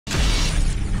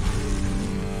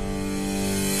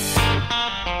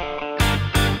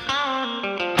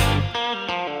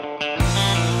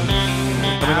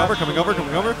over, coming over,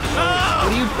 coming over. What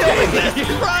are you doing?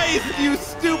 Jesus Christ, you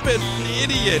stupid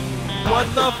idiot. What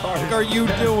the fuck are you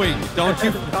doing? Don't you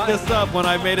f this up when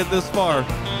I made it this far.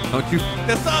 Don't you f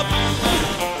this up.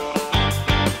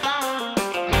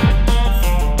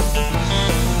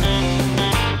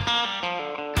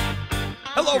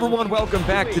 Hello everyone, welcome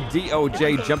back to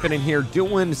DOJ. Jumping in here,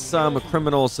 doing some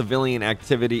criminal civilian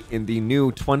activity in the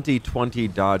new 2020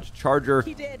 Dodge Charger.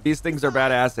 These things are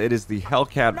badass. It is the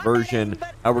Hellcat version.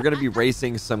 We're going to be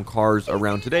racing some cars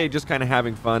around today, just kind of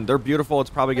having fun. They're beautiful. It's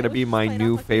probably going to be my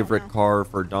new favorite car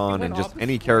for Dawn and just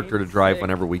any character to drive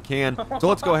whenever we can. So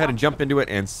let's go ahead and jump into it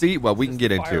and see what we can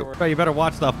get into. Bro, you better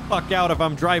watch the fuck out if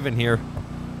I'm driving here.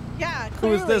 Yeah,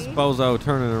 clearly. Who is this bozo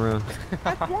turning around?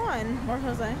 That's Juan or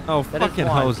Jose. Oh, that fucking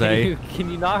Jose.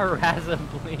 Can you not harass him,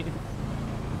 please?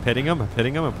 I'm pitting him. I'm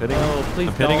pitting him. I'm pitting him. Oh, please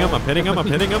I'm pitting him. I'm pitting him. I'm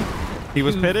pitting him. He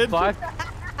was pitted. Well,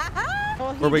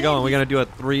 where are we going? We're going to do a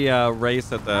three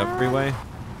race at the freeway?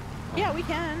 Yeah, we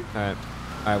can. All right.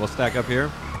 All right, we'll stack up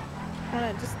here.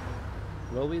 Just...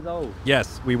 Will we, though?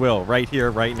 Yes, we will. Right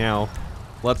here, right now.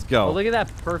 Let's go. Oh, look at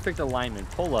that perfect alignment.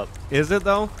 Pull up. Is it,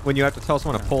 though? When you have to tell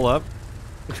someone to pull up?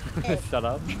 Hey. Shut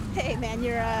up. Hey, man,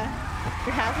 your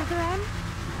hazards are on?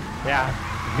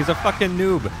 Yeah. He's a fucking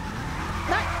noob.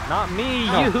 Not me.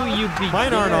 No. You beginner.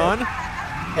 Mine aren't on.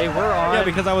 They were on. Yeah,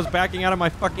 because I was backing out of my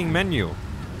fucking menu.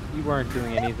 You weren't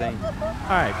doing anything. All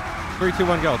right. 3, 2,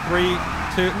 1, go. 3,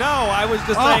 2. No, I was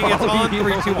just saying it's on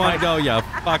 3, 2, 1, go, you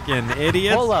fucking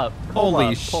idiots. Pull up.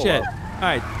 Holy shit. All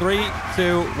right. 3,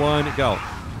 2, 1, go.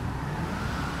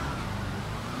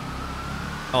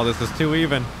 Oh, this is too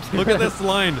even. Look at this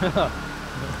line. Of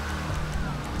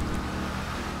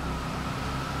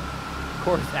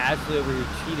course, Ashley over here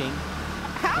cheating.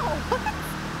 How? What?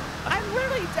 I'm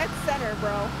literally dead center,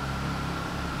 bro.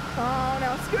 Oh,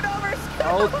 no. Scoot over. Scoot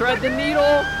over. Thread the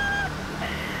needle.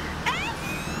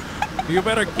 You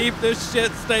better keep this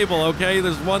shit stable, okay?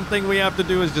 There's one thing we have to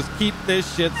do is just keep this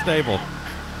shit stable.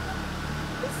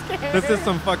 This is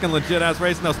some fucking legit-ass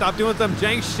race. No, stop doing some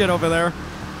jank shit over there.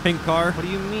 Pink car. What do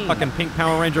you mean? Fucking pink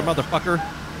Power Ranger motherfucker.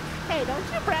 Hey, don't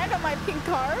you brag on my pink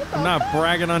car. I'm not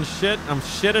bragging on shit. I'm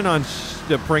shitting on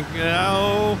the pink.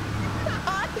 Oh.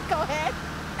 Go ahead.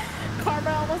 Karma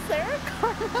almost there.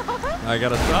 Karma. I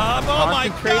gotta stop. Oh my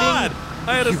god.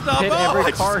 I had to stop. Oh,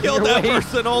 I just killed that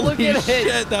person. Holy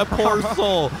shit. That poor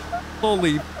soul.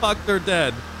 Holy fuck, they're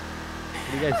dead.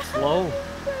 Are you guys slow?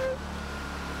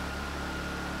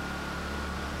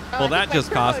 Well, that just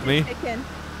cost me.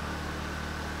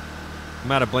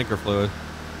 I'm out of blinker fluid.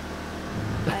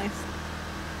 Nice.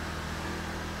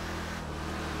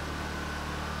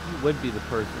 You would be the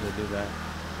person to do that.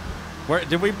 Where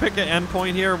did we pick an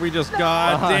endpoint here? We just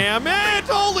god damn it!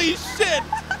 Holy shit!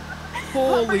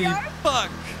 Holy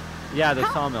fuck! Yeah,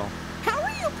 the sawmill. How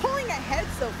are you pulling ahead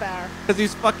so far? Because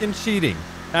he's fucking cheating.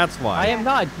 That's why. I am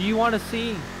not. Do you want to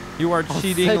see? You are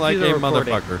cheating like a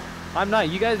motherfucker. I'm not.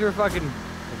 You guys were fucking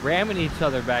ramming each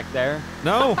other back there.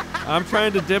 No, I'm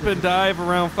trying to dip and dive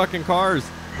around fucking cars.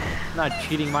 I'm not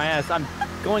cheating my ass. I'm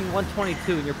going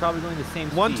 122 and you're probably going the same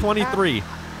speed. 123.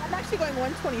 I'm actually going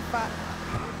 125.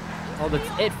 Oh,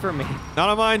 that's it for me. Not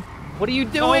on mine. What are you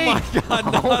doing? Oh my god,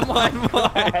 not on mine.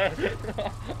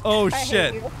 Oh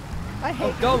shit. I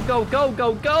hate you. Go.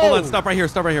 Hold on, stop right here,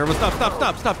 stop right here. Stop.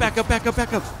 Back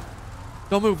up.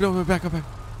 Don't move, back up.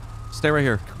 Stay right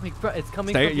here. It's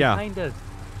coming from behind us.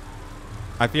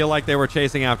 I feel like they were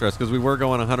chasing after us because we were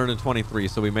going 123,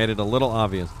 so we made it a little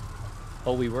obvious.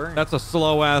 Oh, we were? That's a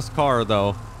slow-ass car,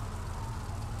 though.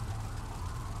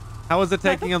 How is it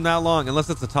taking them that long? Unless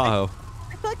it's a Tahoe.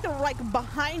 I feel like they're like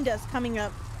behind us coming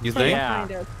up. You think?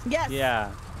 Yeah. Yes.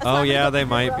 Yeah. Oh, yeah, they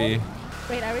might be.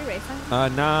 Wait, are we racing?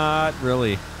 Not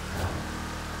really.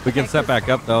 We can set back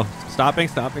up, though. Stopping.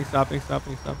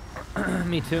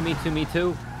 Me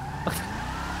too.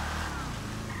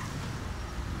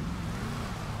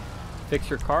 Fix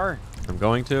your car. I'm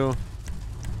going to.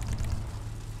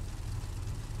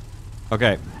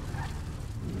 Okay.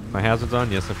 My hazard's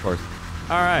on? Yes, of course.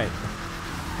 All right.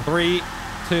 3,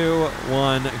 2,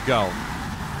 1, go.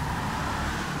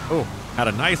 Oh, had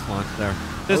a nice launch there.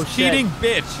 This cheating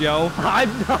bitch, yo. I'm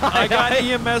not. I got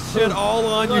EMS shit all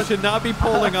on. Look, you should not be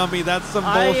pulling on me. That's some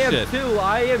bullshit.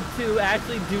 I am too.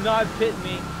 Actually, do not pit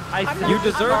me. You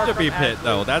deserve to be pit,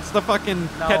 though. That's the fucking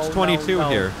catch-22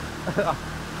 here.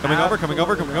 Coming over. Oh,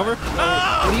 what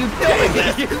are you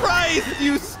doing? Jesus Christ,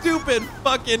 you stupid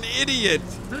fucking idiot.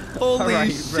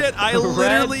 Holy shit, I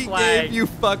literally gave you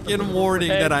fucking warning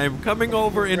that I am coming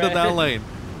over into that lane.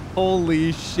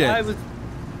 Holy shit.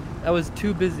 I was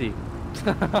too busy.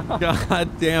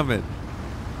 God damn it.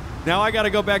 Now I got to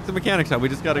go back to the mechanic shop. We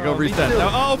just got to go me reset. too.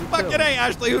 Oh, Me fucking too. hey,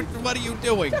 Ashley. What are you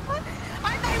doing?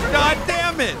 I God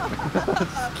damn it.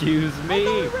 Excuse thought me.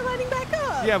 we were letting back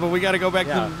up. Yeah, but we got to go back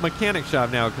to Yeah. the mechanic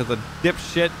shop now because a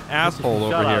dipshit asshole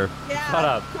Shut over up. here. Yeah, Shut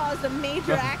up. caused a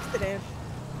major accident.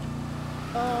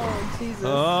 Oh, Jesus.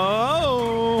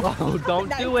 Oh. Oh,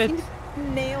 don't do it.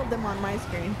 Nailed them on my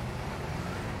screen.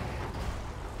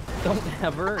 Don't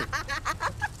ever.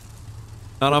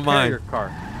 Not on Repair mine. your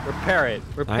car. Repair it.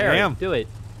 Repair I it. am. Do it.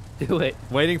 Do it.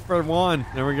 Waiting for one.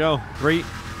 There we go. 3,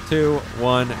 2,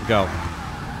 1, go.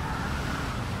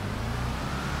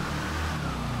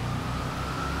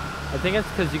 I think it's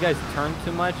because you guys turn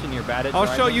too much and you're bad at I'll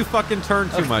driving. show you fucking turn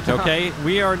too much, okay?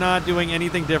 We are not doing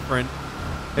anything different.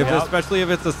 Yep. Especially if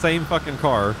it's the same fucking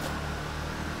car.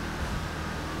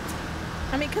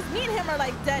 I mean, because me and him are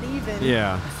like dead even.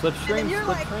 Yeah. Slipstream, And then you're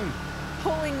like slipstream.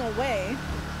 pulling away.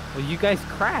 Well, you guys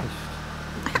crashed.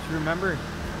 Don't you remember?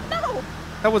 No.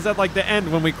 That was at like the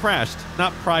end when we crashed,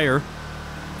 not prior.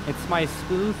 It's my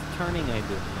smooth turning I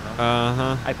do, you know?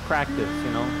 Uh-huh. I practice,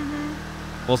 you know?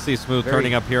 We'll see smooth Very-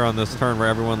 turning up here on this turn where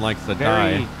everyone likes to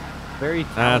Very, die. very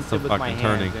That's talented the with my fucking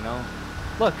hands, turning. you know?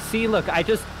 Look, see, look, I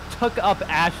just took up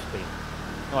Ashley.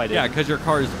 No, I Yeah, didn't. because your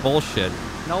car is bullshit.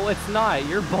 No, it's not.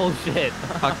 You're bullshit.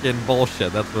 Fucking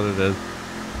bullshit. That's what it is.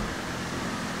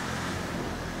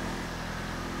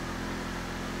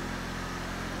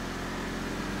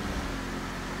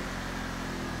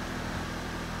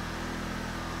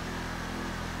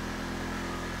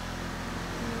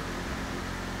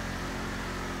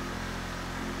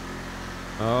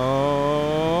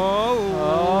 Oh.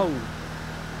 Oh.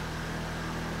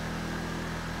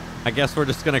 I guess we're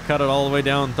just going to cut it all the way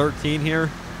down 13 here.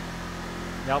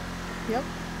 Yep. Yep.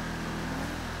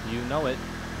 You know it.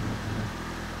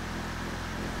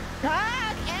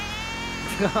 Ah,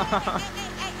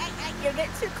 you're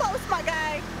getting too close, my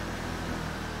guy.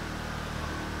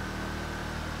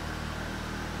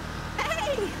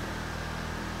 Hey.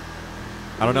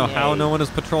 I don't know how Yay. no one is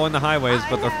patrolling the highways,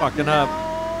 but they're fucking up.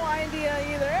 No idea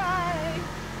either.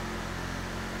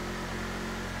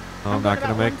 Oh, I'm not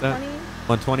going to make that.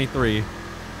 123.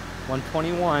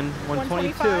 121,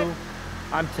 122. 125.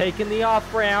 I'm taking the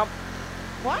off ramp.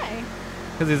 Why?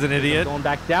 Because he's an idiot. Going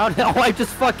back down. Oh, I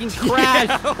just fucking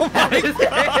crashed. Oh my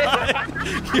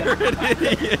God. You're an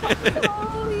idiot.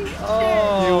 Holy shit.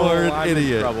 Oh, You are an I'm in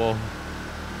idiot. trouble.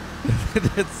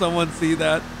 Did someone see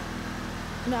that?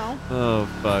 No. Oh,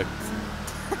 fuck.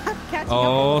 Catching up a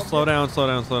Oh, little slow bit. down, slow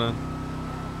down, slow down.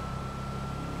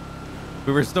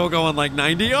 We were still going like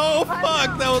 90. Oh, I fuck.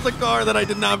 know. That was a car that I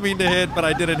did not mean to hit, but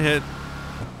I didn't hit.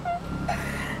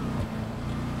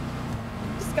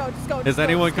 Just go, just go. Is just go,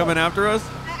 anyone just go. coming after us?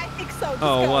 I think so. Just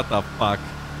Oh, go. what the fuck?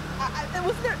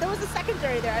 There was a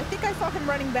secondary there. I think I saw him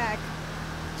running back.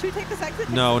 Should we take this exit?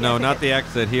 No, Yeah, no, take not it. the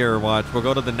exit here. Watch. We'll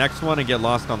go to the next one and get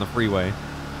lost on the freeway. All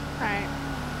right.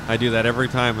 I do that every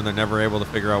time and they're never able to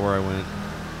figure out where I went.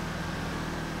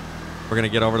 We're going to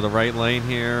get over to the right lane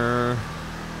here.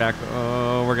 Back.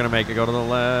 Oh, we're going to make it go to the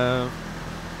left.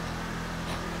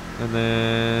 And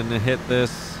then hit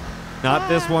this. Not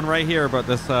this one right here, but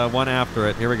this one after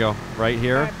it. Here we go. Right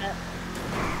here. All right, bet.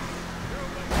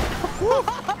 Oh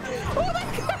my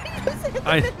God! You just hit them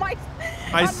I in my,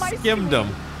 I on my skimmed screen.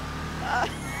 them.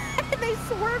 And they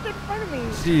swerved in front of me.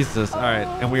 Jesus. All right.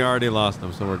 And we Oh. already lost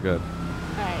them, so we're good.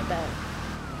 All right, bet.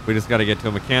 We just got to get to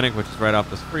a mechanic, which is right off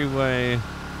this freeway.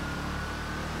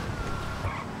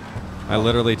 I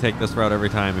literally take this route every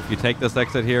time. If you take this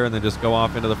exit here and then just go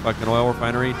off into the fucking oil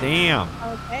refinery, damn.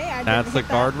 Okay, I That's the didn't hit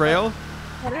that, guardrail.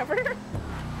 but Whatever.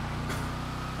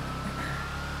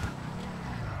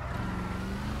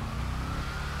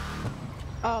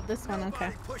 Oh, this one.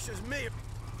 Okay.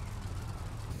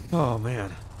 Oh,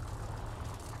 man.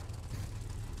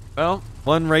 Well,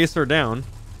 one racer down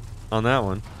on that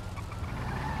one.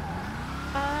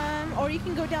 Or you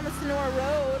can go down the Sonora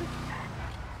Road.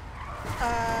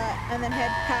 And then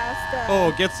head past.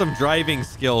 Oh, get some driving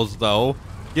skills, though.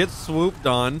 Get swooped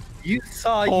on. You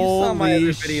saw Holy my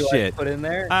other video I shit. put in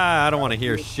there. Ah, I don't want to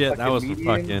hear shit. That was the median.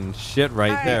 fucking shit right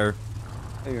Alright. there.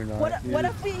 No, you're not. What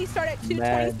if we start at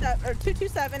 227 or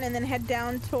 227 and then head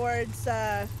down towards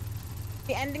the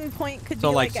ending point could So,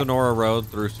 be like, Sonora Road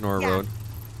through Sonora Yeah. Road.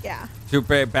 Yeah. To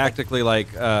practically, like,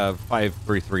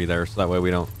 533 there, so that way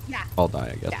we don't Yeah. all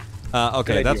die, I guess. Yeah.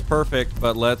 Okay, Good that's idea. perfect,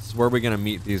 but where are we going to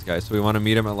meet these guys? So we want to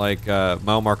meet them at, like,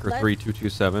 mile marker Let's-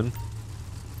 3227.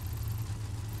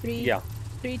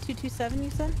 3227 you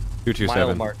said? 227.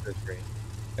 Mile marker 3.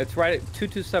 It's right at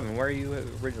 227. Where you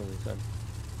originally said?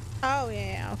 Oh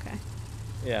yeah, okay.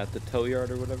 Yeah, at the tow yard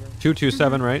or whatever.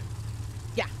 227, right?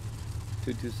 Yeah.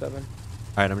 227.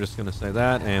 right, I'm just gonna say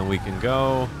that, and we can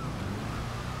go.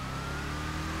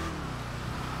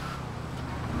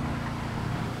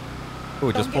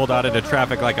 Ooh, just pulled out into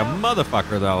traffic like a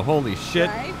motherfucker, though. Holy shit!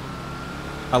 Right?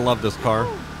 I love this car.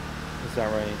 Is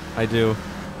that right? I do.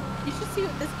 You should see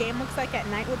what this game looks like at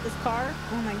night with this car.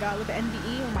 Oh my god, with the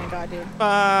NVE. Oh my god, dude.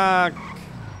 Fuck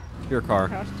your car.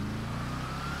 Gosh.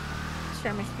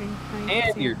 Share my screen.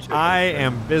 And your I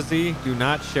am busy. Do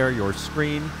not share your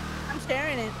screen. I'm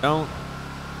sharing it. Don't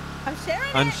I'm sharing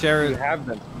it. unshare You it. have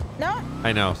them. No.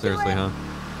 I know, seriously, huh?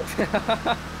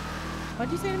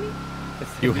 What'd you say to me?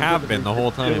 You have been the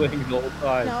whole time. The whole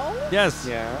time. No. Yes.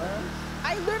 Yeah.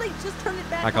 I literally just turned it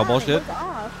back Like on. all bullshit? It was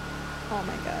off. Oh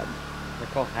my god. They're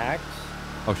called hacks.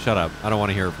 Oh, shut up. I don't want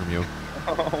to hear it from you.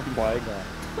 Oh my god.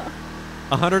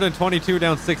 122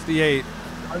 down 68.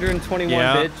 121,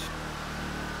 Yeah.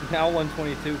 bitch. Now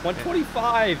 122.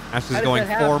 125. Ash How is did going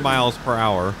that 4 happen? miles per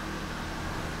hour.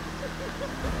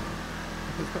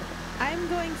 I'm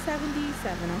going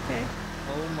 77, okay?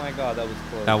 Oh my god, that was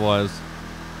close. That was.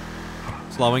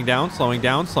 Slowing down, slowing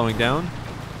down, slowing down.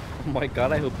 Oh my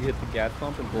god, I hope you hit the gas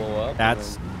pump and blow up.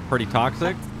 That's pretty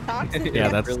toxic. Toxic. Yeah,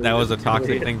 Really that was a is. toxic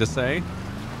Really thing to say.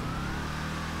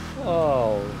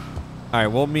 Oh. All right,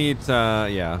 we'll meet,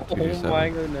 yeah. Oh 227. my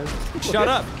goodness. Shut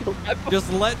up.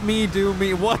 Just let me do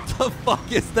me. What the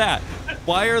fuck is that?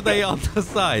 Why are they on the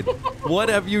side? What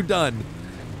have you done?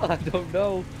 I don't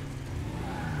know.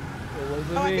 It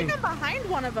wasn't Oh, I me. think I'm behind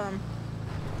one of them.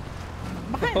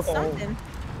 Behind Oh. something.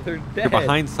 They're dead. You're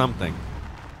behind something.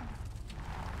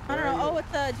 I don't know. Oh,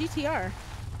 it's a GTR.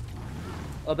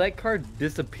 Oh, that car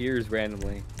disappears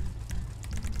randomly.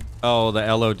 Oh, the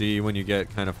LOD when you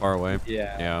get kind of far away.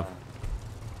 Yeah. Yeah.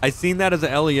 I seen that as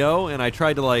a LEO, and I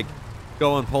tried to like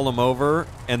go and pull him over,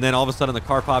 and then all of a sudden the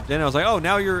car popped in. I was like, oh,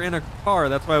 now you're in a car.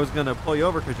 That's why I was gonna pull you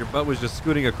over, because your butt was just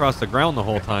scooting across the ground the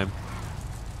whole time.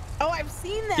 Oh, I've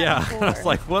seen that Yeah. before. I was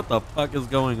like, what the fuck is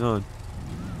going on?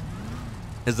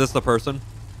 Is this the person?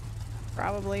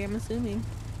 Probably, I'm assuming.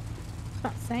 It's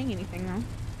not saying anything,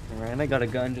 though. Alright, I got a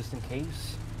gun just in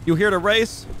case. You here to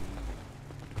race?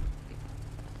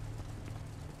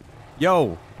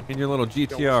 Yo, in your little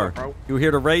GTR. Yo, what's up, bro? You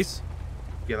here to race?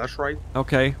 Yeah, that's right.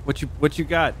 Okay. What you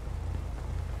got?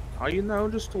 Oh, you know,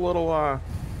 just a little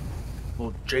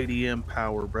JDM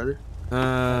power, brother.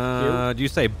 Do you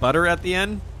say butter at the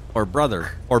end? Or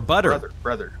brother? Or butter?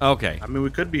 Brother. Okay. I mean, we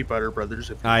could be butter brothers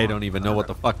if you I want. don't even know what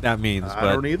the fuck that means, I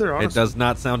but don't either, it honestly. does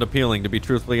not sound appealing, to be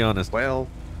truthfully honest. Well,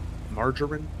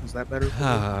 margarine? Is that better?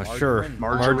 Sure. Margarine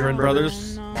Margarine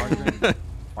Brothers? Brothers? Oh, no.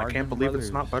 I can't believe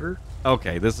it's not butter.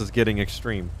 Okay, this is getting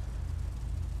extreme.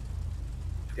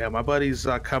 Yeah, my buddy's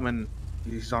coming.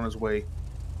 He's on his way.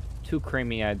 Too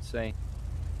creamy, I'd say.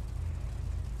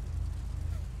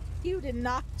 You did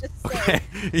not just say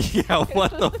Okay. Yeah,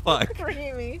 what the fuck?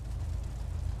 creamy.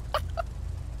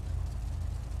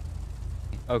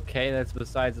 Okay, that's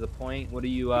besides the point. What do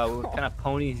you, what kind of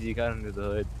ponies you got under the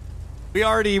hood? We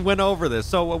already went over this.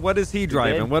 So what is he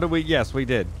driving? did? What do we? Yes, we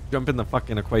did. Jump in the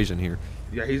fucking equation here.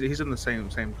 Yeah, he's in the same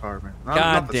car, man. Not,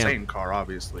 God not the damn. same car,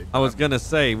 obviously. I was gonna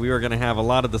say we were gonna have a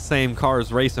lot of the same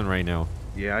cars racing right now.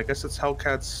 Yeah, I guess it's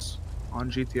Hellcats on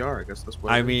GTR. I guess that's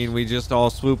what. I it mean, is. we just all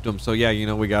swooped them. So yeah, you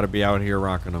know we got to be out here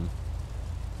rocking them.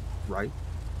 Right.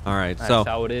 All right. That's So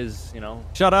how it is, you know.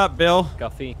 shut up, Bill.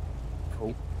 Guffy.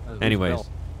 Oh. Anyways.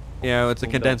 Yeah, it's a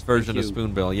Spoon condensed Bill. version Thank of you.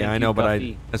 Spoon Bill. Yeah, Thank I you, know, but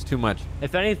Guffy. that's too much.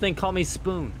 If anything, call me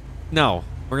Spoon. No,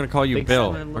 we're gonna call you Big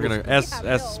Bill. Spoon and We're Little gonna Spoon.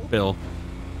 SS Yeah, Bill.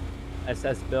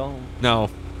 SS Bill. No,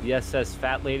 The SS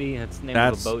Fat Lady. That's the name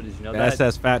that's of a boat. Did you know that?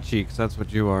 SS Fat Cheeks. That's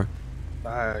what you are.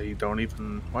 You don't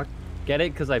even what? Get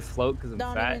it? Because I float because I'm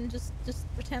Don't fat. even just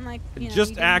pretend like you know, Just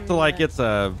you didn't act hear like that. it's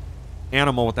a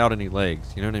animal without any legs.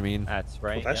 You know what I mean? That's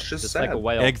right. Well, that's Yep, just like sad. a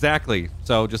whale. Exactly.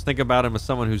 So just think about him as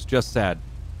someone who's just sad.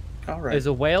 All right. Is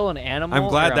a whale an animal? I'm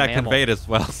glad or a that mammal? conveyed as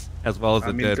well as I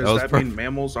it mean, did. does That was that mean perfect.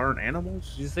 mammals aren't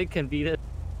animals? Did you say conveyed it?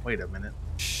 Wait a minute.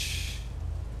 Shh.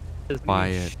 Does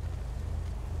Quiet.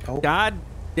 Oh, God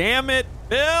damn it,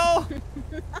 Bill!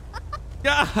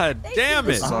 God They damn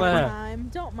do it! this all I'm the gonna- time.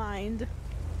 Don't mind.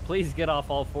 Please get off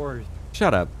all fours.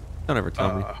 Shut up. Don't ever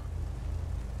tell me. uh,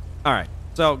 All right.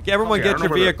 So everyone Okay, I get don't your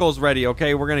know where the- vehicles ready,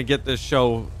 okay? We're going to get this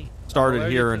show started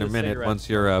already here to in a the minute cigarette once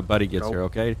your buddy gets Nope. here,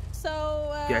 okay? So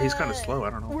Yeah, he's kinda slow, I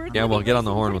don't know. We're Yeah, gonna well, be get on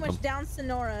the racing horn pretty with much them. down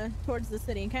Sonora towards the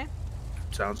city, okay?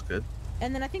 sounds good.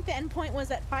 And then I think the end point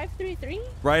was at 533.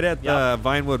 Right at the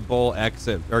Vinewood Bowl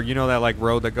exit, or you know that like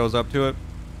road that goes up to it?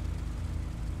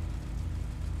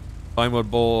 Vinewood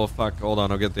Bowl, fuck, hold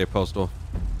on, I'll get the postal.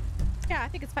 Yeah, I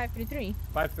think it's 533.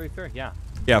 533. Yeah.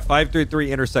 Yeah,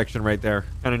 533 intersection right there,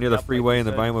 kind of near the Yep, like freeway you and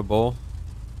the said. Vinewood Bowl.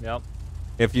 Yep.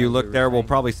 If you As look we were there, we'll saying.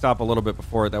 probably stop a little bit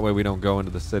before it. That way we don't go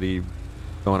into the city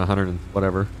going 100 and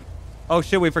whatever. Oh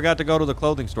shit, we forgot to go to the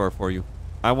clothing store for you.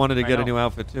 I wanted to I get a know. new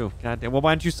outfit too. God damn. Well,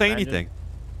 why didn't you say Imagine. anything?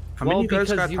 How many of you guys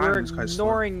because got you time were in this guy's store?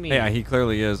 ignoring me. Yeah, he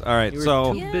clearly is. All right, You were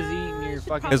so too busy in your I should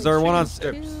fucking. is there one on?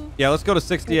 probably change too. Yeah, let's go to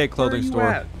 68 Where are clothing you store.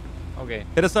 at? Okay.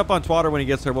 Hit us up on Twitter when he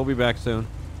gets there. We'll be back soon.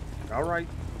 All right.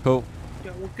 Cool.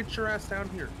 Yeah, well, get your ass down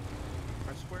here.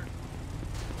 I swear.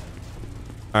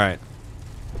 All right.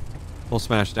 We'll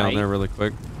smash down Right. there really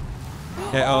quick.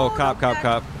 Okay. Oh, cop, no, cop,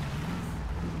 cop.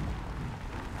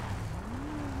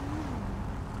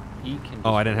 He can.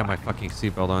 Oh, I just didn't have my whack. fucking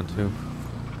seatbelt on too.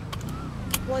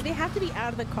 Well, they have to be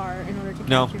out of the car in order to.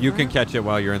 No, catch your you can phone. catch it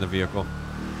while you're in the vehicle.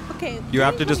 Okay. You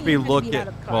have to just be out looking. of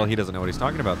the car. Well, he doesn't know what he's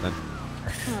talking about then.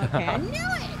 Okay, I knew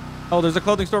it. Oh, there's a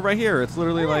clothing store right here. It's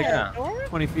literally like Yeah.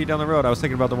 20 feet down the road. I was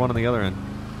thinking about the one on the other end.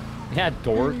 Yeah,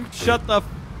 dork. Shut the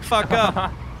fuck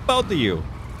up, both of you.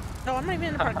 Oh, I'm not even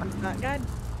in the parking spot. God,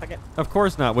 fuck it. Of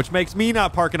course not, which makes me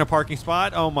not park in a parking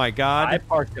spot. Oh my I god.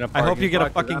 parked in a I parking hope you get a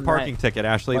spot 'cause fucking I'm parking not- ticket,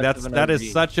 Ashley. much That of an is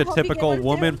OG. such a I hope you get typical one too.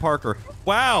 woman parker.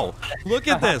 Wow, look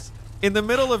at this. In the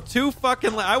middle of two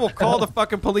fucking, I will call the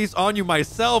fucking police on you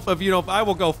myself if you know. If I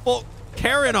will go full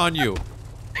Karen on you.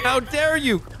 How dare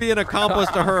you be an accomplice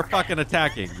to her fucking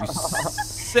attacking? You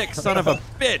sick son of a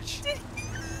bitch.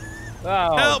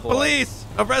 Oh, Help, boy. police!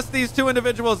 Arrest these two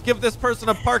individuals. Give this person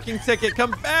a parking ticket.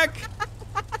 Come back.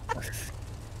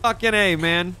 Fucking A,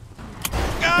 man.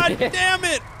 God damn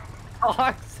it!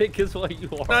 Toxic is what you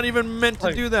are. Not even meant to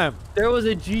Like- do that. There was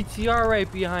a GTR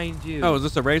right behind you. Oh, is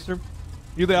this a racer?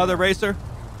 You the other racer?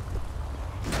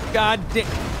 God damn.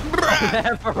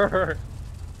 Never.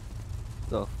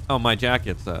 So, Oh, my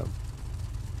jacket's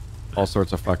all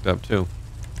sorts of fucked up too.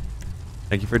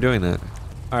 Thank you for doing that.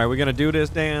 All right, we're gonna do this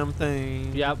damn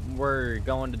thing. yep, we're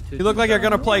going to. You look like you're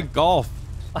gonna play golf.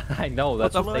 I know.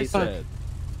 That's What what the they fuck? said.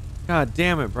 God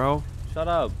damn it, bro. Shut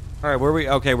up. All right, where we?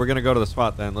 Okay, we're gonna go to the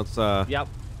spot then. Let's. Yep.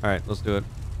 All right, let's do it.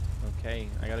 Okay,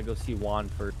 I gotta go see Juan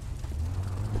first.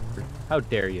 How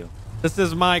dare you? This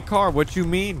is my car. What you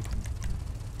mean?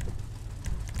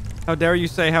 How dare you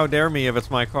say how dare me if it's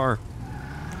my car?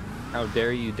 How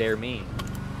dare you dare me?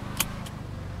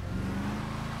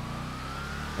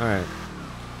 All right.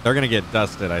 They're gonna get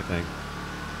dusted, I think.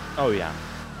 Oh yeah.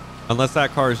 Unless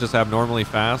that car is just abnormally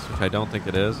fast, which I don't think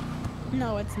it is.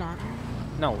 No, it's not.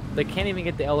 No, they can't even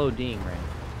get the LODing right.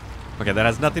 Okay, that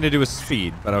has nothing to do with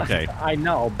speed, but okay. I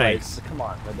know, but Thanks. come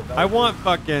on. the I want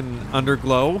fucking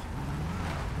underglow.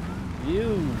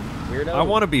 you weirdo. I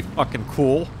want to be fucking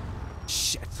cool.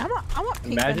 Shit. I want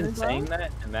pink Imagine underglow. saying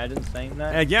that. Imagine saying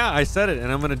that. Yeah, I said it,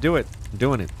 and I'm gonna do it. I'm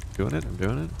doing it. Doing it. I'm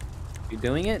doing it. You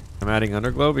doing it? I'm adding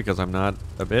underglow because I'm not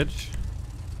a bitch.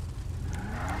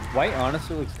 White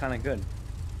honestly looks kind of good.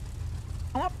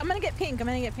 I'm gonna get pink. I'm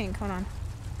gonna get pink. Hold on.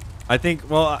 I think.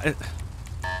 Well,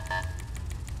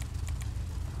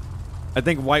 I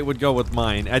think white would go with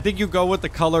mine. I think you go with the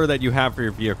color that you have for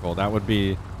your vehicle. That would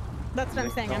be. That's what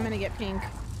I'm saying. I'm gonna get pink.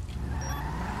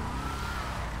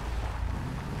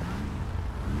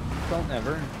 Don't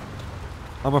ever.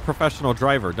 I'm a professional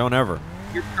driver. Don't ever.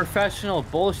 You're professional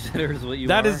bullshitter is what you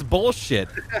That are. is bullshit.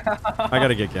 I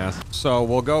gotta get gas. So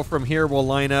we'll go from here. We'll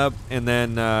line up, and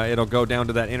then it'll go down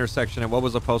to that intersection. And what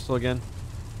was the postal again?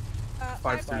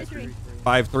 533.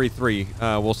 533.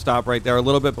 We'll stop right there a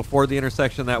little bit before the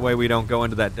intersection. That way we don't go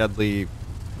into that deadly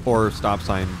 4 stop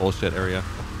sign bullshit area.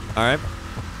 All right.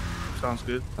 Sounds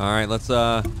good. All right. Let's.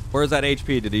 Where's that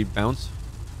HP? Did he bounce?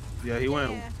 Yeah, he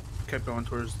went. Yeah. Kept going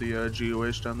towards the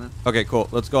GOH down there. Okay. Cool.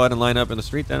 Let's go ahead and line up in the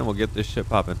street then, and we'll get this shit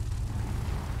popping.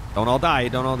 Don't all die.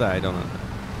 Don't all die. Don't all die.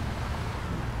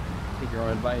 Take your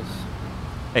own advice.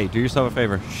 Hey, do yourself a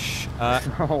favor. Shh.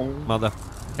 Oh. Mother.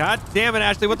 God damn it,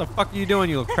 Ashley. What the fuck are you doing,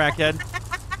 you little crackhead?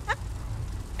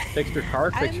 Fix your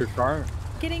car. Fix I'm- your car.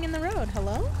 Getting in the road.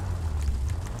 Hello?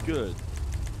 Good.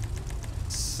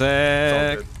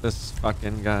 Sick. good. This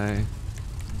fucking guy.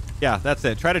 Yeah, that's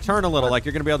it. Try to turn a little, like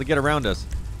you're gonna be able to get around us.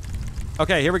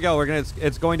 Okay, here we go.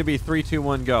 It's going to be 3, 2,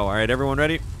 1, go. All right, everyone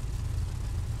ready?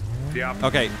 Yeah.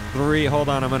 Okay, 3. Hold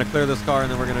on, I'm gonna clear this car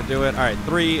and then we're gonna do it. All right,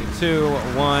 3, 2,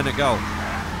 1, go.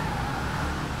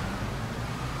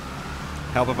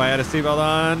 Help if I had a seatbelt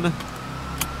on.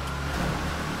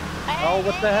 Oh,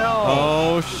 what the hell?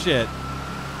 Oh shit,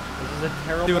 This is a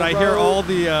terrible dude! I hear road. all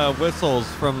the whistles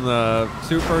from the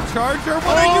supercharger.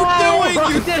 What are you doing,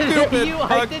 I you didn't hit stupid you. I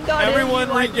fuck? did not hit Everyone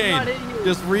you. I did regain. not hit you.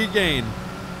 Just regain.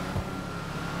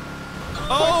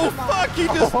 Oh fuck! He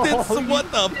just did Oh, some. you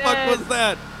What the fuck dead. was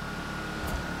that?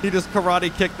 He just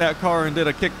karate kicked that car and did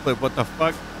a kickflip. What the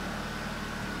fuck?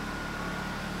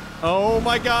 Oh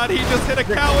my god! He just hit a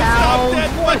cow and cow. stopped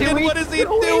dead. What are Fucking we what is he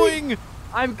doing? doing?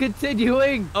 I'm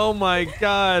continuing. Oh my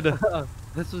God.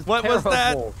 This was What was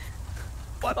that? terrible.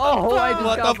 What the Oh, I just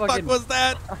What got the fuck fucking- was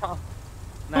that? Oh,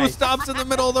 Who nice. stops in the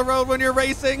middle of the road when you're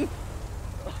racing?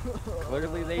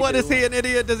 Clearly they What do. is he, an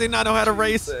idiot? Does he not know how to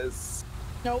race? Jesus.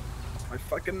 Nope. My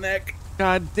fucking neck.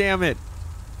 God damn it.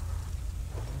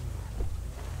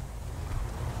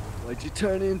 Why'd you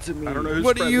turn into me? I don't know whose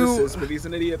What do friend you- this is, but he's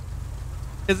an idiot.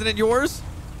 Isn't it yours?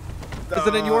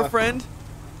 Isn't it your friend?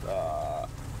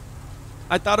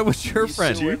 I thought it was your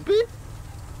friend. Stupid?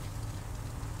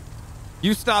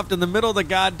 You stopped in the middle of the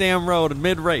goddamn road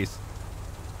mid-race.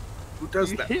 Who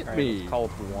does You that? hit All right, me. let's call it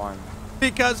one.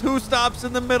 Because who stops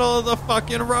in the middle of the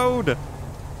fucking road?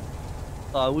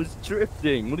 I was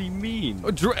drifting. What do you mean?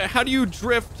 How do you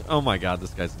drift? Oh my God, this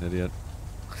guy's an idiot.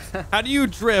 How do you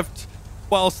drift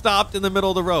while stopped in the middle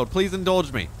of the road? Please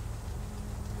indulge me.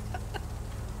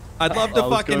 I'd love to I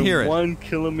was fucking going hear it. 1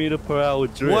 kilometer per hour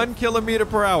drift. 1 kilometer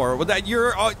per hour. Well, that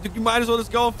you might as well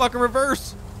just go in fucking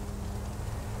reverse.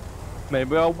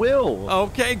 Maybe I will.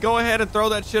 Okay, go ahead and throw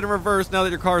that shit in reverse now that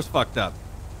your car's fucked up.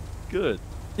 Good.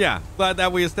 Yeah, glad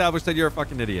that we established that you're a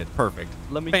fucking idiot. Perfect.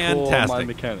 Let me call my Fantastic.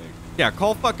 mechanic. Yeah,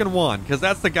 call fucking Juan, because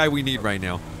that's the guy we need right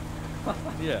now.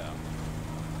 Yeah.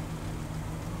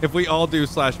 If we all do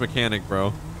 / mechanic,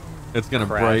 bro, it's gonna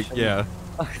Crash break. Yeah.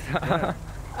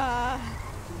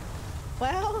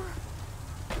 Well,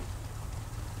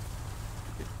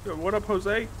 Yo, what up,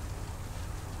 Jose?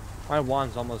 My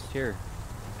wand's almost here. In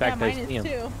yeah, fact, I mine see is him.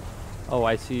 too. Oh,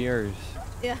 I see yours.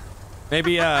 Yeah.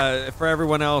 Maybe for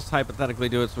everyone else, hypothetically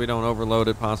do it so we don't overload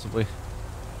it, possibly.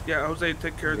 Yeah, Jose,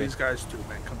 take care of Okay. these guys too,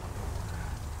 man. Come on.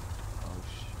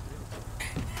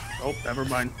 Oh, never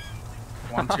mind.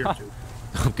 Juan's here too.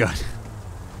 Oh God.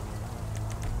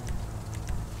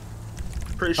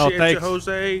 Appreciate you, thanks.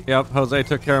 Jose. Yep, Jose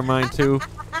took care of mine too.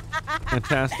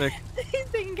 Fantastic. He's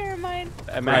taking care of mine.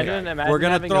 Imagine We're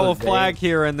gonna having throw a Jose- flag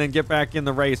here and then get back in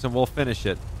the race, and we'll finish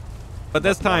it. But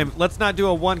this time, let's not do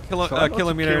a 1 Try not to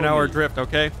kilometer an kill hour me. drift,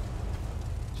 okay?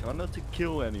 Try not to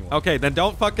kill anyone. Okay, then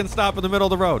don't fucking stop in the middle of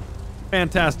the road.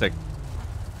 Fantastic.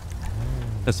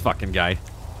 This fucking guy.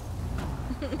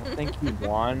 Thank you,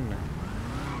 Juan.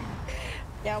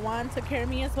 Yeah, Juan took care of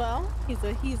me as well. He's the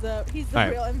All real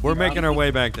right, MVP. we're making our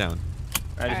way back down. I'm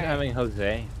just Alright. having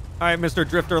Jose. All right, Mr.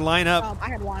 Drifter, line up. I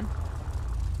had Juan.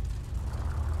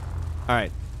 All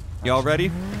right, y'all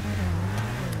ready?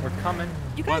 We're coming.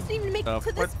 You guys What didn't even make the it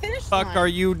to this finish Fuck line. are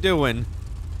you doing?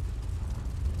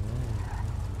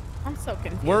 I'm so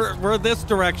confused. We're this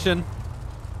direction.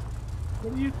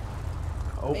 What are you?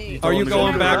 Oh, Wait. you Are you told him to going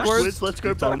go in backwards? reverse? Let's go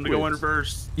You told him to go in backwards.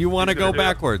 reverse. You want to He's go gonna do it.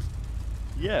 backwards?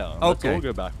 Yeah. Let's Okay. all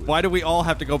go backwards. Why do we all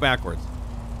have to go backwards?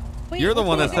 Wait, You're the which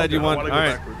one way that are said we you I want. wanna All go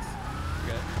right. backwards.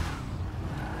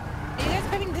 Are you guys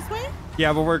coming this way?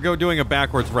 Yeah, but we're doing a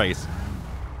backwards race.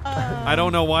 I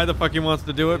don't know why the fuck he wants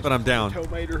to do it, but I'm down. All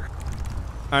Tomater. right,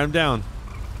 I'm down.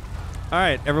 All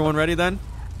right, everyone ready then?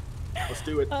 Let's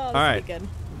do it. Oh, this All will right. be good.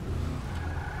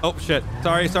 Oh shit!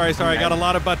 Sorry. I got a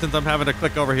lot of buttons I'm having to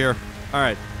click over here. All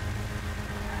right.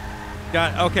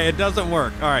 Okay, it doesn't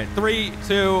work. All right, 3,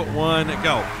 2, 1,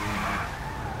 go.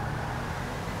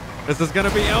 This is gonna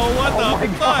be. Oh, what the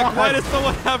fuck? Why does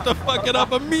someone have to fuck it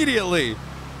up immediately?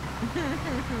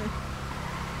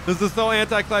 This is so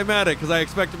anticlimactic because I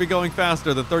expect to be going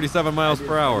faster than 37 miles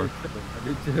per hour. I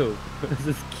do too. This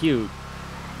is cute.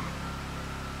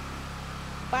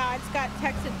 Wow, I just got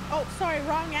texted. Oh, sorry,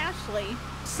 wrong Ashley.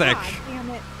 Sick. God damn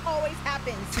it. Always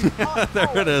happens.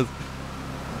 There it is.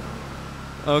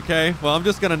 Okay, well, I'm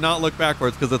just gonna not look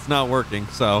backwards because it's not working.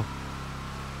 So,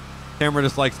 camera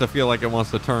just likes to feel like it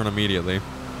wants to turn immediately.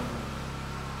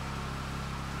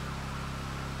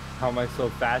 How am I so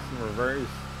fast in reverse?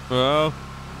 Oh,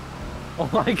 Oh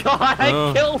my god, Oh.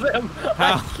 I killed him!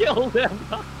 How? I killed him!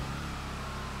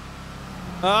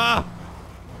 ah,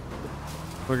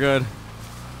 we're good.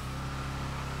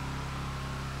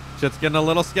 Shit's getting a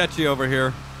little sketchy over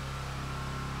here.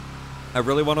 I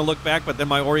really want to look back, but then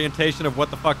my orientation of what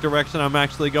the fuck direction I'm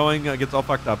actually going gets all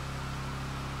fucked up.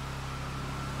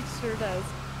 It sure does.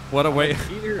 What a way!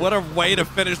 cheater. What a way to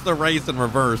finish the race in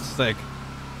reverse. Sick.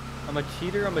 I'm a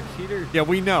cheater, I'm a cheater. Yeah,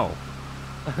 we know.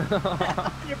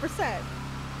 100%.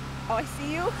 Oh, I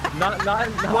see you. Not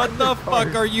What the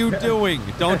fuck are you doing?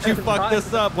 Don't you fuck Not-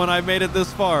 this up when I made it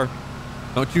this far.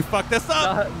 Don't you fuck this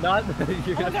up. Not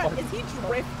you're Oh my gonna god, fuck- is he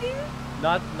drifting?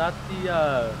 not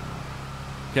the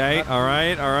Okay, all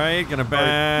right. Gonna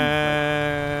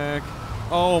back.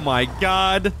 Oh my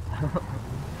god.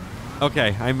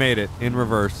 Okay, I made it in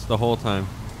reverse the whole time.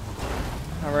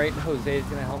 Alright, Jose's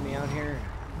gonna help me out here.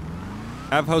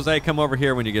 Have Jose come over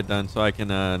here when you get done so I can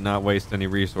not waste any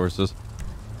resources.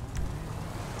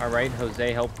 All right,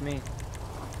 Jose helped me.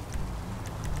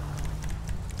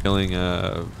 Killing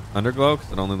underglow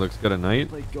because it only looks good at night.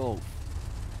 Play golf.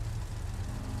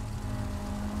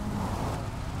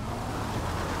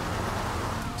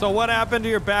 So what happened to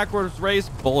your backwards race?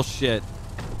 Bullshit.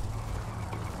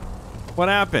 What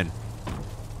happened?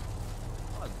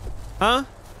 Huh?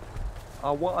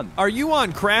 I won. Are you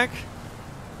on crack?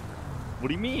 What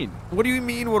do you mean? What do you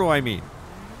mean? What do I mean?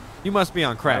 You must be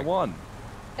on I crack. won.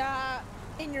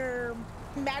 In your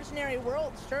imaginary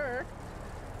world, sure.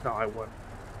 No, I won.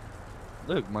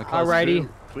 Look, my car's Alrighty.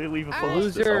 clearly the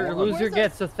Loser Where's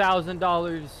gets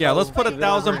 $1,000. Yeah, let's put Wait,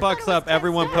 $1,000 up.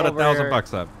 Everyone put Over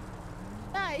 $1,000 up.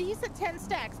 He said 10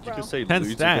 stacks, Did bro. you just say 10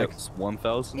 loser stacks. gets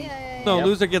 1,000? Yeah. No, Yep.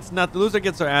 loser gets not. Loser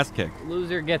gets their ass kicked.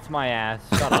 Loser gets my ass.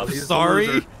 Shut I'm up. He's the sorry.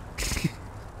 loser.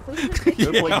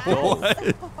 Yeah,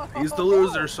 what? He's the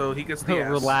loser, so he gets the ass.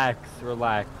 Relax,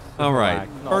 relax. All right.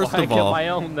 Relax. No, First I of get all- my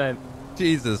own then.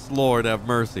 Jesus, Lord, have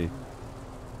mercy.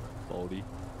 Baldy.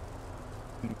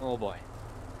 Oh boy.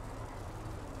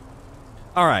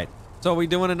 All right. So we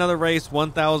doing another race.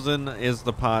 1,000 is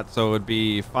the pot, so it would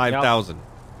be 5,000.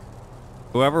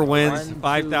 Whoever wins, 1, 2,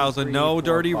 5,000. 3, No 4,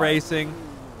 dirty 5. racing.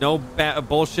 No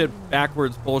bullshit,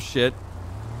 backwards bullshit.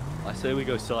 I say we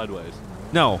go sideways.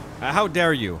 No. How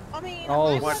dare you? I mean,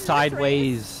 Oh, I won this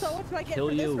sideways. race, so what do I get Kill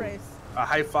for you. this race? A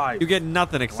high five. You get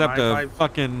nothing except High a five.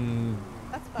 fucking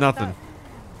That's fucked nothing.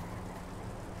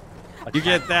 up. You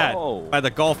get that Oh. by the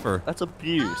golfer. That's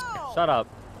abuse. No. Shut up.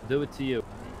 Do it to you.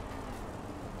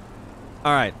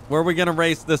 All right. Where are we going to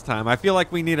race this time? I feel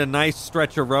like we need a nice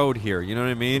stretch of road here. You know what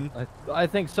I mean? I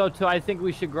think so too. I think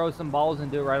we should grow some balls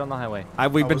and do it right on the highway.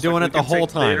 We've been doing it the whole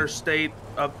The time. interstate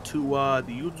up to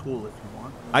the U-Tool if you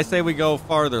want. I say we go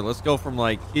farther. Let's go from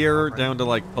like here down to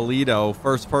like Polito.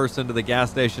 First person to the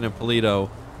gas station in Polito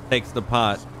takes the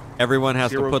pot. Everyone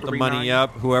has to put the money 039.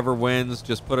 up. Whoever wins,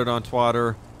 just put it on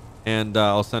Twitter, and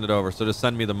I'll send it over. So just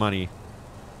send me the money.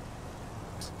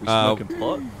 We smoking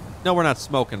pot? No, we're not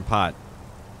smoking pot.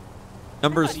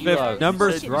 Numbers You,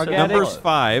 numbers drug numbers addict?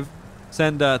 5.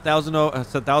 Send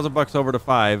 $1,000 over to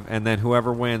 5, and then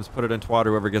whoever wins, put it in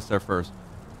Twitter. Whoever gets there first,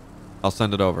 I'll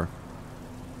send it over.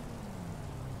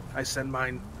 I send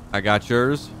mine. I got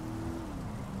yours.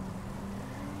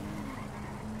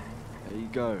 There you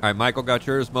go. All right, Michael got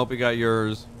yours. Mopey got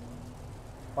yours.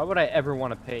 Why would I ever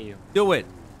want to pay you? Do it.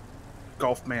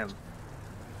 Golf man.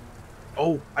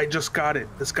 Oh, I just got it.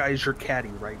 This guy is your caddy,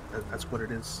 right? That's what it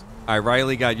is. All right,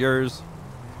 Riley got yours,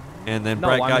 and then No,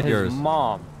 Brett I'm got his yours.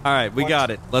 mom. All right, we What? got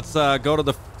it. Let's go to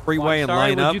the freeway I'm and sorry, line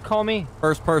what'd up. you call me?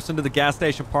 First person to the gas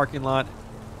station parking lot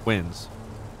wins.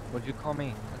 What'd you call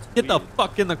me? Get the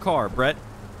fuck in the car, Brett.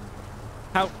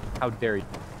 How dare you?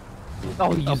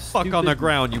 Oh, you The fuck on the stupid-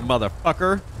 ground, you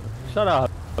motherfucker. Shut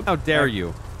up. How dare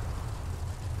you?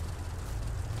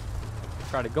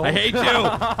 Try to go. I hate you.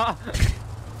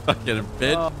 Fucking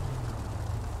bitch.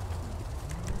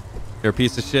 You're a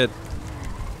piece of shit.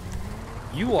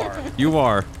 You are. You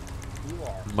are, You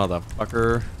are.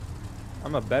 motherfucker.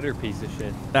 I'm a better piece of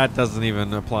shit. That doesn't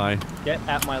even apply. Get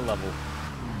at my level.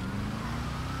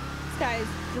 This guy's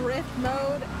drift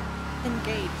mode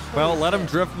engaged. Well, Holy let him shit.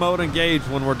 drift mode engage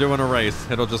when we're doing a race.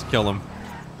 It'll just kill him.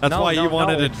 That's No, why no, you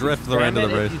wanted no. to If you drift the end of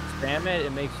the spam it, race. If you spam it,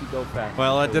 it makes you go fast.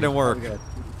 Well, that So didn't it's work. all good.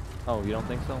 Oh, you don't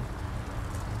think so?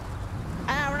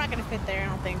 We're not gonna fit there, I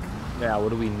don't think. Yeah,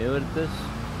 what are we new at this?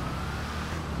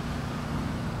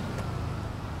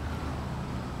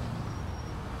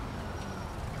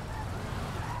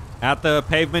 At the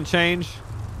pavement change.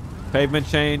 Pavement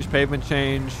change, pavement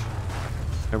change.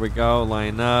 There we go.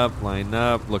 Line up,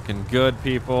 looking good,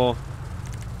 people.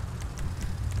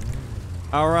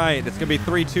 All right, it's gonna be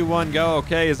 3, 2, 1, go.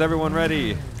 Okay, is everyone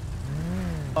ready?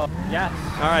 Oh, yes.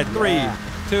 All right, 3,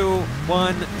 2,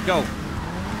 1, go.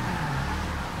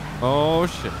 Oh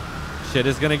shit! Shit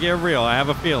is gonna get real. I have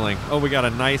a feeling. Oh, we got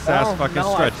a nice ass Oh, fucking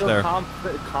no, stretch I feel there.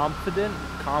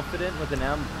 confident with an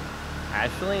M.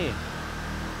 Ashley,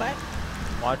 But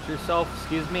watch yourself.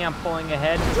 Excuse me, I'm pulling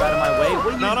ahead. Get out of my way. What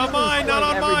are you Not on doing? mine. Not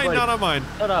on Pulling mine. everybody. Not on mine.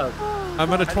 Shut up. I'm at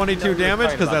a I didn't know 22 you were damage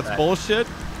talking because about that's that. bullshit.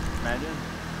 Imagine.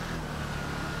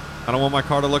 I don't want my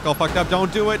car to look all fucked up.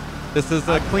 Don't do it. This is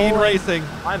I'm clean pulling. racing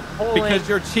I'm pulling. because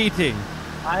you're cheating.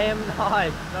 I am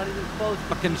not. Not even close. to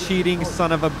Fucking cheating It's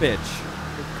son of a bitch.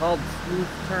 called smooth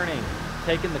turning.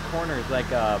 Taking the corners like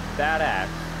a badass.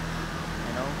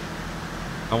 You know?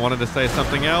 I wanted to say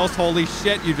something else. Holy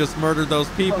shit, you just murdered those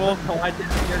people. No, I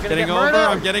didn't. You're gonna Getting get over. murdered.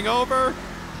 I'm getting over.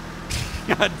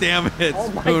 God damn it, Oh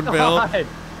my Spoonbill. God.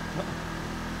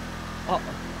 Oh.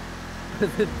 The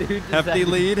dude just Hefty had-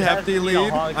 lead, has hefty to be a lead.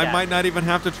 hog I at might not even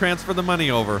have to transfer the money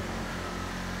over.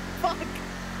 fuck.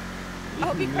 I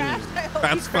hope he crashed. I hope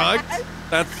That's he fucked. crashed.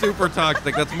 That's super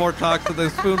toxic. That's more toxic than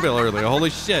Spoonbill earlier. Holy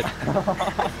shit.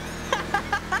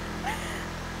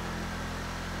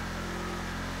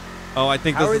 Oh, I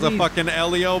think How this are is a these- fucking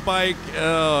LEO bike.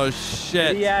 Oh,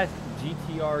 shit. Yes,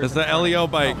 GTR. It's an LEO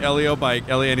bike. LEO bike.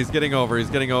 LEO, and he's getting over. He's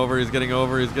getting over. He's getting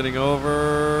over. He's getting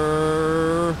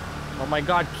over. Oh my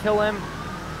god, kill him.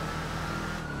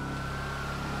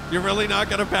 You're really not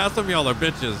going to pass him? Y'all are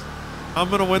bitches. I'm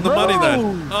going to win the money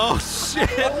then. Oh, shit.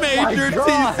 Major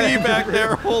God. TC back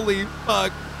there. Holy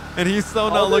fuck. And he's so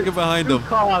not looking behind him.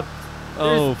 Cops.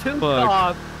 Oh, There's two fuck.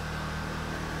 cops.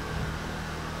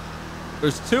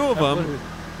 There's two of them.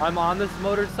 I'm on this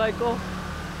motorcycle.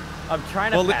 I'm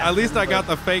trying to Well, pass at least him, I got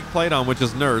but- the fake plate on, which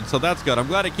is nerd, so that's good. I'm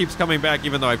glad it keeps coming back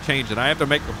even though I've changed it. I have to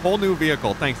make a whole new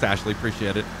vehicle. Thanks, Ashley.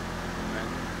 Appreciate it.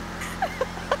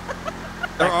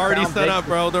 They're already set up,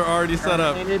 bro. They're already set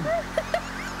up.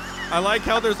 I like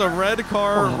how there's a red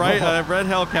car, right, a red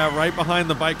Hellcat right behind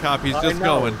the bike cop. He's just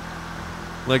going.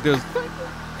 Like there's. I'm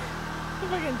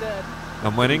fucking dead.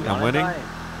 I'm winning. I'm winning.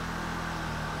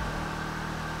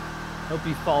 Hope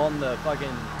you fall in the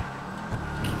fucking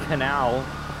canal.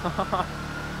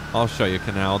 I'll show you,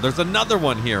 Canal. There's another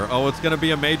one here. Oh, it's gonna be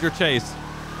a major chase.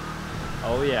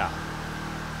 Oh yeah.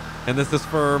 And this is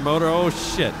for motor. Oh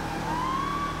shit.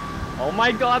 Oh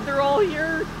my god, they're all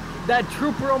here. That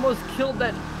trooper almost killed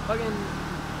that fucking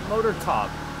motor cop.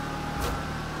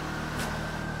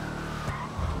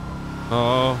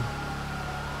 Oh.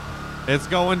 It's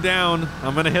going down.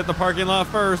 I'm gonna hit the parking lot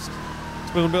first.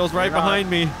 Spoonbill's right behind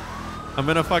me. I'm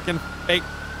in a fucking fake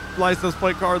license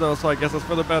plate car though, so I guess it's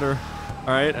for the better. All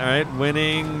right,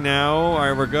 winning now. All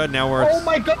right, we're good. Now we're. Oh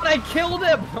my god, I killed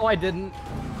him! No, I didn't.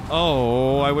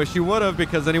 Oh, I wish you would have,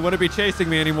 because then he wouldn't be chasing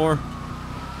me anymore.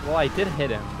 Well, I did hit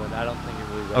him, but I don't think it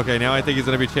really. Okay, now I think he's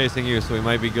gonna be chasing you, so he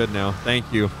might be good now.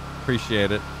 Thank you,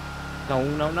 appreciate it. No,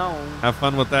 no, no. Have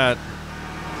fun with that.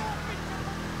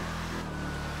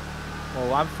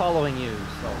 Well, I'm following you,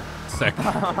 so. Sick.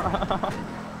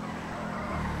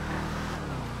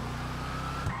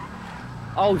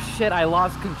 Oh shit, I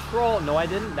lost control. No, I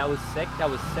didn't. That was sick. That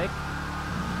was sick.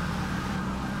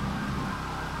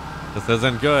 This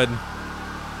isn't good.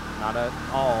 Not at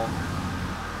all.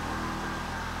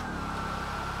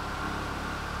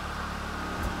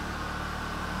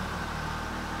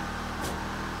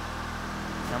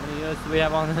 How many units do we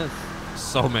have on this?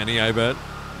 So many, I bet.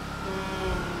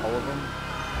 All of them?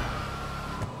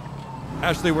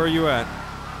 Ashley, where are you at?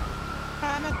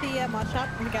 I'm at the mod shop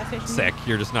in the gas station. Sick.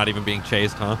 You're just not even being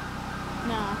chased, huh?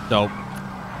 No. Dope.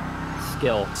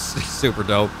 Skill. Super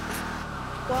dope.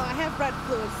 Well, I have red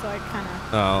fluid, so I kind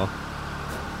of.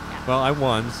 Oh. Well, I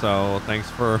won, so thanks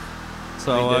for.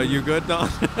 So, you good, Don?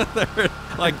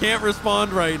 I can't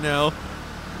respond right now.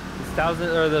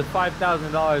 The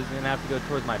 $5,000 is gonna have to go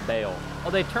towards my bail. Oh,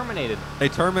 they terminated. They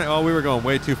terminated. Oh, we were going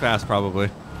way too fast, probably.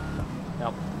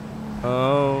 Yep.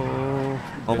 Oh.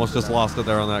 Almost just lost it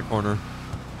there on that corner.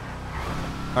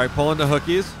 All right, pull into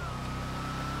hookies.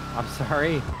 I'm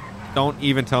sorry. Don't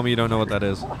even tell me you don't know what that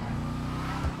is.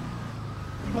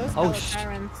 Most Oh,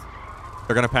 sirens.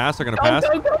 They're gonna pass. They're gonna pass.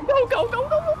 Go, go, go, go, go,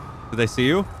 go. Did they see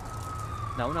you?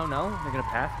 No, no, no. They're gonna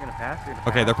pass. They're gonna pass. They're gonna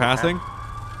Okay, they're pass. passing.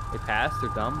 They pass. They're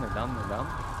dumb. They're dumb. They're dumb.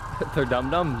 They're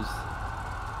dum-dums.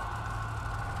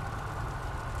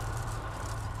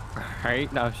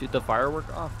 Alright, now shoot the firework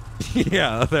off.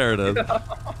 Yeah, there it is.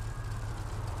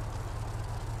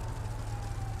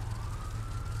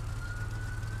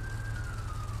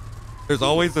 There's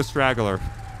always the straggler.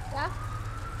 Yeah.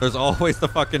 There's always the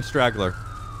fucking straggler.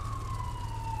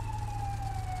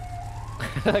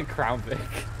 Crown Vic.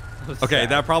 Okay,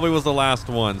 that probably was the last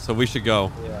one, so we should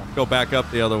go. Yeah. Go back up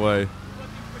the other way.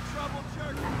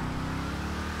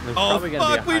 There's Oh, probably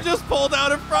gonna be fuck, a we high- just pulled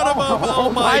out in front of him. Oh Oh,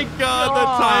 my my God, the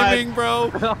God. timing,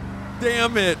 bro.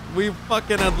 Damn it. We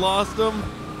fucking had lost him.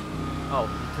 Oh,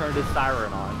 he turned his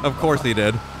siren on. Of course he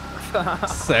did.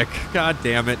 Sick. God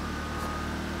damn it.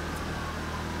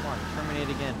 Come on, terminate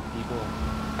again, people.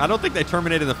 I don't think they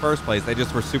terminated in the first place. They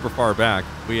just were super far back.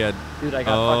 We had... Dude, I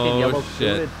got fucking yellow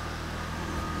shit. fluid.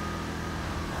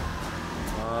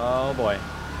 Oh boy.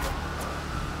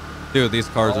 Dude, these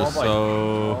cars Oh, are boy.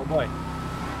 so... Oh boy.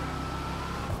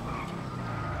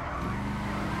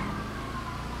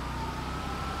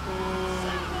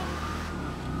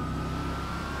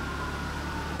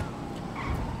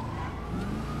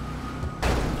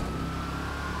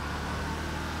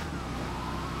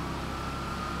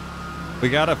 We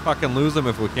gotta fucking lose them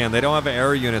if we can. They don't have an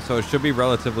air unit, so it should be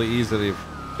relatively easy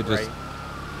to just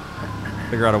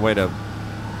figure out a way to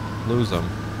lose them.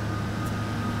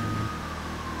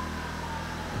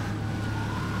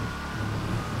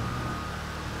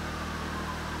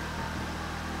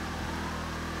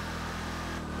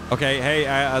 Okay,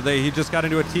 hey, he just got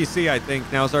into a TC, I think.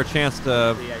 Now's our chance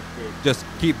to just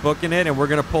keep booking it, and we're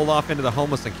going to pull off into the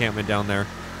homeless encampment down there.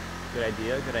 Good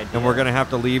idea, good idea. And we're going to have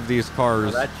to leave these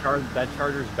cars. Oh, that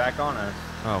Charger's back on us.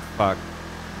 Oh, fuck.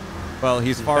 Well,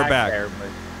 he's far back. There, but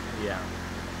yeah.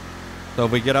 So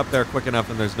if we get up there quick enough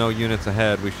and there's no units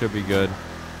ahead, we should be good.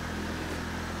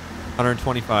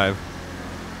 125.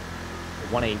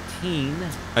 118.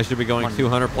 I should be going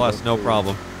 200 plus, no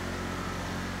problem.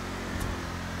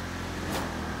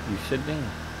 You should be.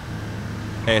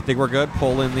 Hey, I think we're good.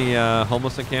 Pull in the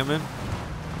homeless encampment.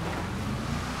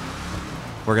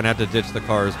 We're going to have to ditch the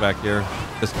cars back here.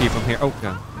 Just keep them here. Oh,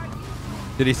 God.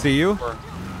 Did he see you?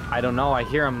 I don't know. I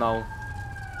hear him, though.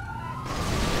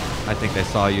 I think they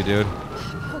saw you, dude.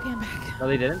 Okay, I'm back. No,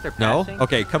 they didn't. They're No? passing.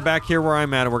 Okay, come back here where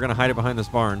I'm at, and we're going to hide it behind this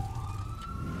barn.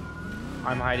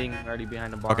 I'm hiding already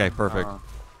behind the barn. Okay, perfect.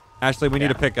 Ashley, we need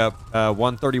to pick up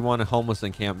 131 homeless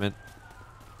encampment.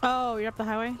 Oh, you're up the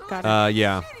highway? Got it.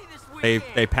 Yeah.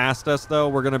 They passed us, though.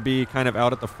 We're going to be kind of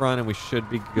out at the front, and we should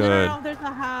be good. No, there's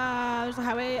a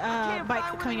highway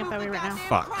bike coming up that way right now.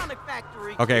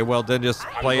 Fuck. Okay, well, then just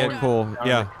play it cool.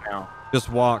 Yeah. Just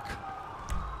walk.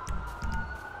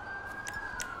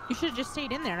 You should have just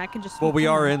stayed in there, and I can just... Well, we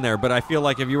are in there, but I feel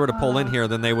like if you were to pull in here,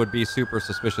 then they would be super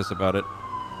suspicious about it.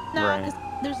 No, Right.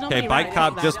 there's nobody Okay, bike right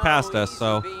cop after just that. passed us,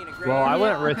 so... Well, I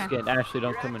wouldn't Yeah, risk it. Ashley,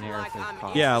 don't come in here if there's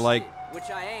cops. Yeah, like...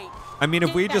 I mean,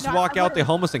 if we just walk out the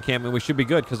homeless encampment, we should be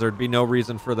good, because there'd be no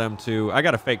reason for them to... I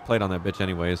got a fake plate on that bitch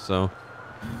anyways, so...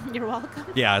 You're welcome.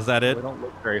 Yeah, is that it? We don't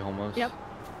look very homeless. Yep.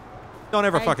 Don't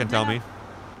ever I fucking did tell that- me.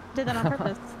 Did that on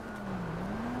purpose.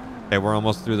 Okay, we're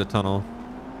almost through the tunnel.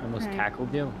 I almost Right.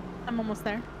 tackled you. I'm almost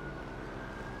there.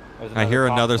 There's I hear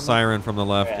cop another coming. siren from the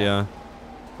left, yeah.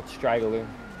 It's straggler.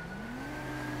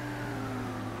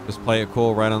 Just play it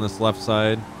cool right on this left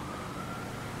side.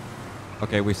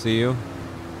 Okay, we see you.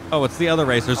 Oh, it's the other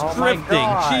racers Oh my drifting.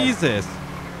 God. Jesus.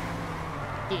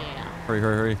 Yeah. Hurry,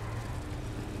 hurry, hurry.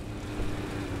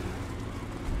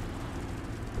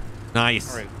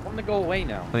 Nice. All right, I want to go away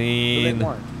now. Clean.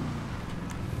 What do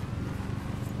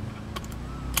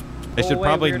They Go should away,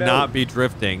 probably weirdo. not be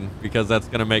drifting because that's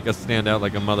going to make us stand out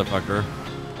like a motherfucker.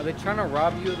 Are they trying to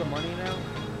rob you of the money now?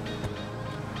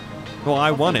 Well,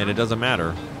 I won it. It doesn't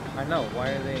matter. I know. Why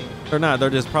are they? They're not. They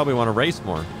just probably want to race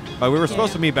more. We were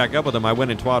supposed to meet back up with them. I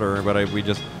went in Twatter, but we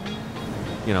just,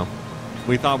 you know,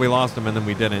 we thought we lost him and then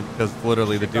we didn't because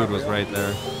literally the dude was right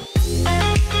there.